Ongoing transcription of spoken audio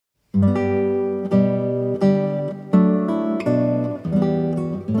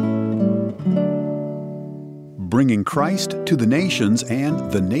bringing Christ to the nations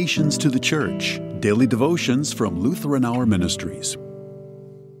and the nations to the church. Daily devotions from Lutheran Hour Ministries.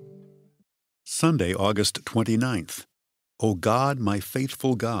 Sunday, August 29th. O God, my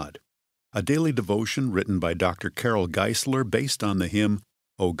faithful God. A daily devotion written by Dr. Carol Geisler based on the hymn,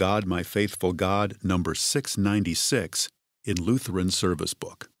 O God, my faithful God, number 696 in Lutheran Service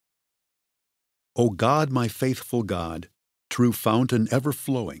Book. O God, my faithful God, true fountain ever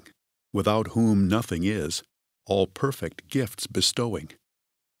flowing, without whom nothing is, all perfect gifts bestowing.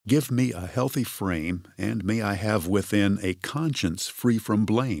 Give me a healthy frame, and may I have within a conscience free from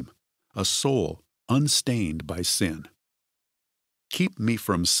blame, a soul unstained by sin. Keep me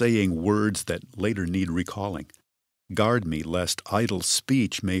from saying words that later need recalling. Guard me lest idle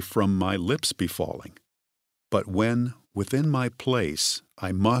speech may from my lips be falling. But when, within my place,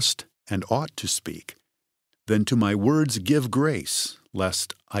 I must and ought to speak, then to my words give grace,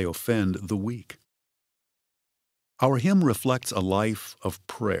 lest I offend the weak. Our hymn reflects a life of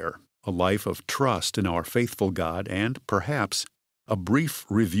prayer, a life of trust in our faithful God, and, perhaps, a brief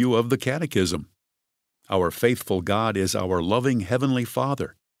review of the Catechism. Our faithful God is our loving Heavenly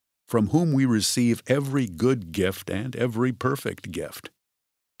Father, from whom we receive every good gift and every perfect gift.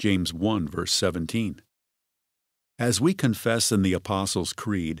 James 1, verse 17. As we confess in the Apostles'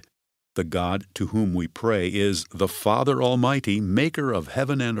 Creed, the God to whom we pray is the Father Almighty, maker of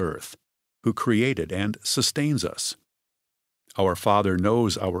heaven and earth, who created and sustains us. Our Father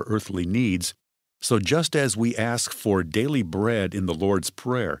knows our earthly needs, so just as we ask for daily bread in the Lord's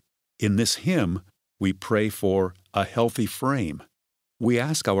Prayer, in this hymn we pray for a healthy frame. We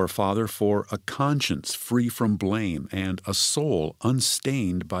ask our Father for a conscience free from blame and a soul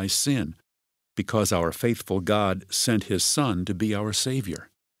unstained by sin, because our faithful God sent His Son to be our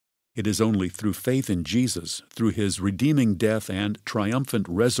Savior. It is only through faith in Jesus, through His redeeming death and triumphant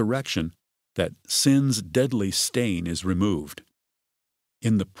resurrection, that sin's deadly stain is removed.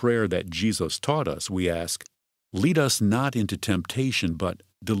 In the prayer that Jesus taught us, we ask, "Lead us not into temptation, but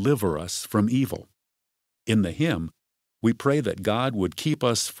deliver us from evil." In the hymn, we pray that God would keep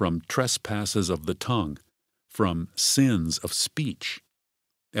us from trespasses of the tongue, from sins of speech.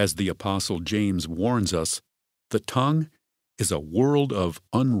 As the Apostle James warns us, the tongue is a world of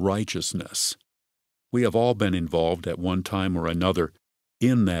unrighteousness. We have all been involved at one time or another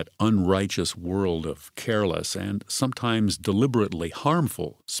in that unrighteous world of careless and sometimes deliberately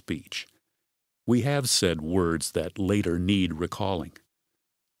harmful speech. We have said words that later need recalling,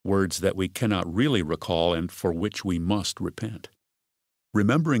 words that we cannot really recall and for which we must repent.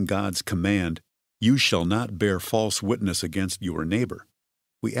 Remembering God's command, "You shall not bear false witness against your neighbor,"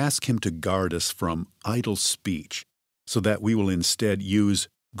 we ask Him to guard us from idle speech, so that we will instead use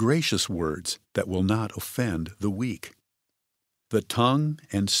gracious words that will not offend the weak. The tongue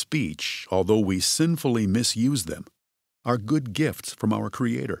and speech, although we sinfully misuse them, are good gifts from our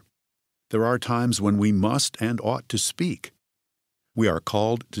Creator. There are times when we must and ought to speak. We are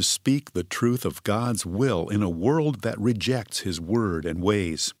called to speak the truth of God's will in a world that rejects His word and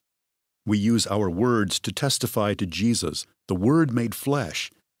ways. We use our words to testify to Jesus, the Word made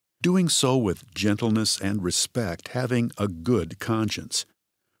flesh, doing so with gentleness and respect, having a good conscience.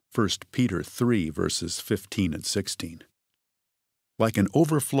 1 Peter 3, verses 15 and 16. Like an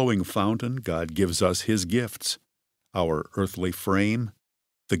overflowing fountain, God gives us His gifts, our earthly frame,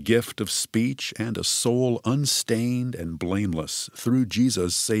 the gift of speech, and a soul unstained and blameless through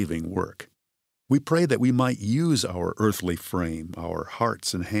Jesus' saving work. We pray that we might use our earthly frame, our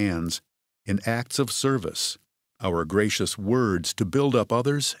hearts and hands, in acts of service, our gracious words to build up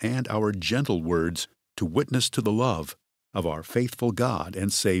others, and our gentle words to witness to the love of our faithful God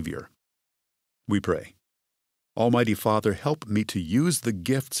and Savior. We pray, Almighty Father, help me to use the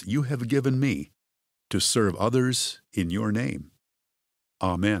gifts You have given me to serve others in Your name.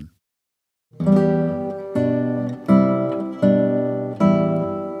 Amen.